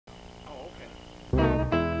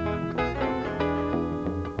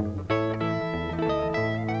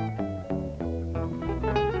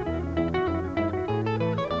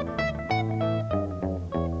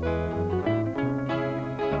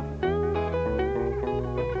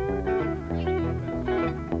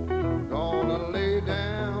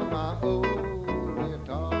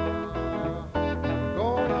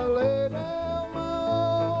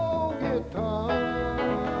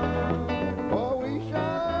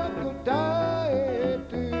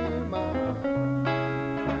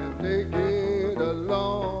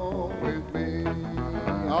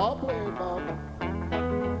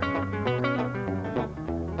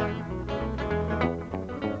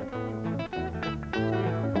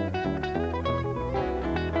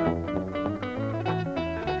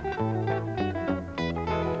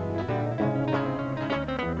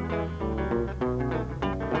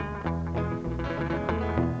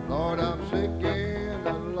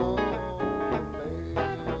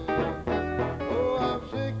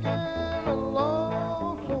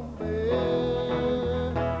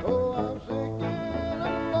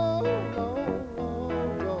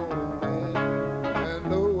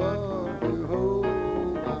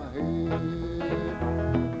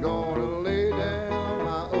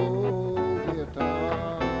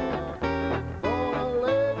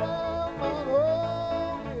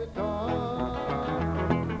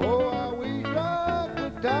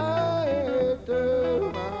could tie it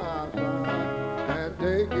to my side and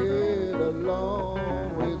take it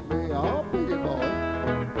along with me. I'll pick it, boy.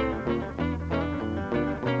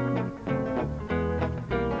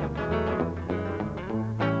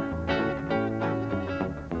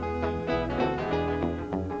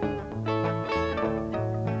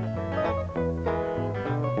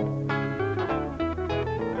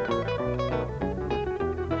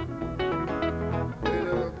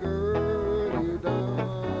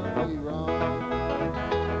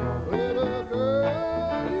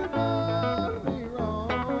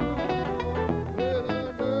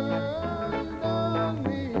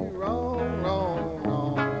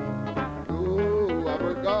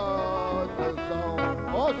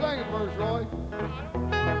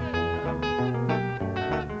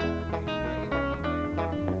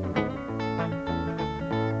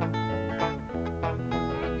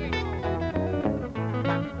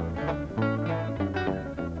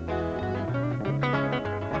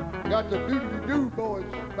 Got the doo-doo-doo boys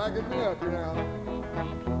backing me up here now.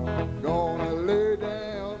 Gonna lay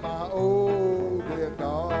down my old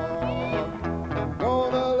guitar.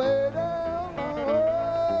 Gonna lay down my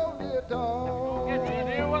old guitar. Get you a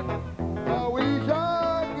new one. I wish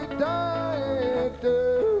I could tie it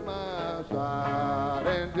to my side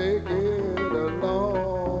and take it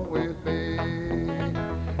along with me.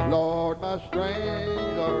 Lord, my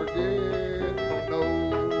strings are getting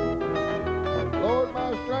old. Lord,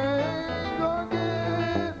 my strings are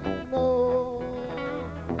getting old.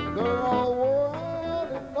 They're all worn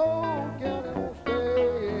out and no counting won't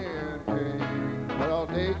stay in pain. But I'll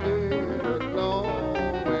take it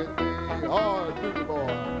along with me. Hard, Beecher boy.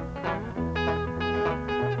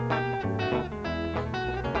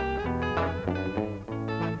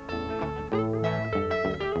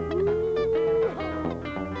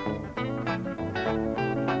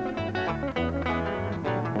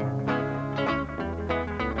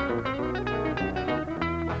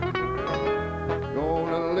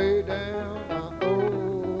 Gonna lay down my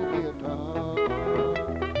old guitar.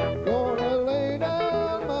 Gonna lay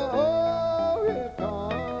down my old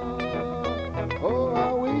guitar. Oh,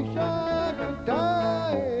 I wish I could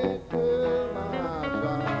tie it to my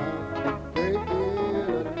side. Take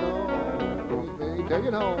it along with me. Take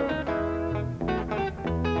it home.